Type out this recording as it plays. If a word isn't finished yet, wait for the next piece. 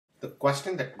The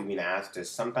question that we've been asked is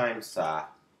sometimes the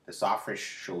software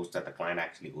shows that the client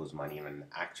actually owes money, and when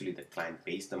actually the client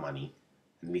pays the money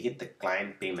and we hit the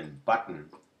client payment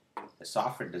button, the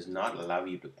software does not allow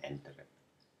you to enter it.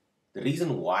 The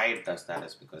reason why it does that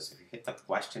is because if you hit the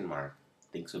question mark,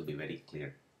 things will be very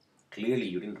clear. Clearly,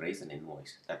 you didn't raise an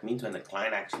invoice. That means when the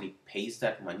client actually pays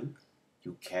that money,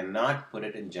 you cannot put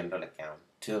it in general account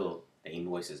till the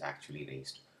invoice is actually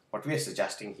raised. What we are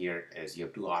suggesting here is you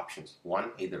have two options.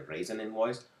 One, either raise an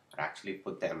invoice or actually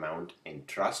put the amount in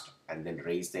trust and then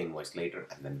raise the invoice later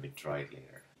and then withdraw it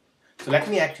later. So let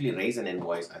me actually raise an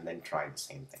invoice and then try the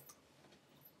same thing.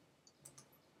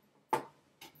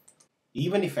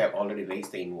 Even if I've already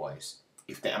raised the invoice,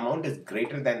 if the amount is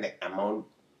greater than the amount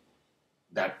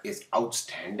that is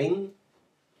outstanding,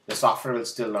 the software will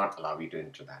still not allow you to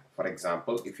enter that. For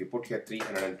example, if you put here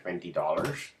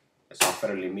 $320, the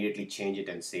software will immediately change it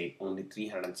and say only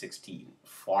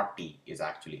 $316.40 is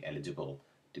actually eligible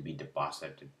to be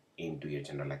deposited into your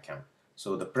general account.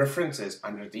 So the preference is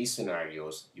under these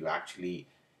scenarios, you actually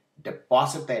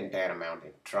deposit the entire amount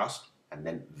in trust and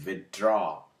then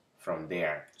withdraw from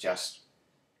there just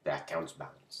the account's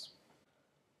balance.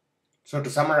 So to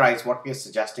summarize, what we are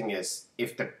suggesting is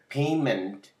if the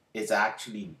payment is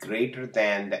actually greater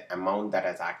than the amount that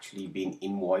has actually been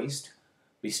invoiced,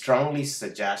 we strongly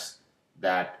suggest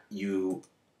that you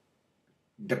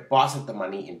deposit the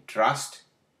money in trust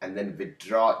and then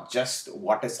withdraw just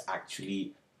what is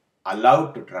actually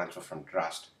allowed to transfer from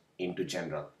trust into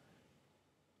general.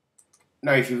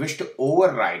 Now, if you wish to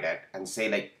override it and say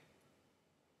like,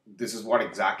 this is what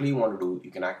exactly you want to do,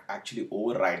 you can actually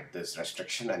override this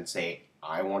restriction and say,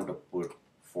 I want to put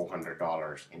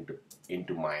 $400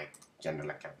 into my general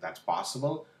account. That's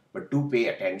possible, but do pay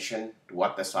attention to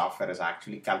what the software has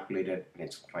actually calculated and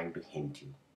it's trying to hint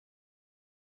you.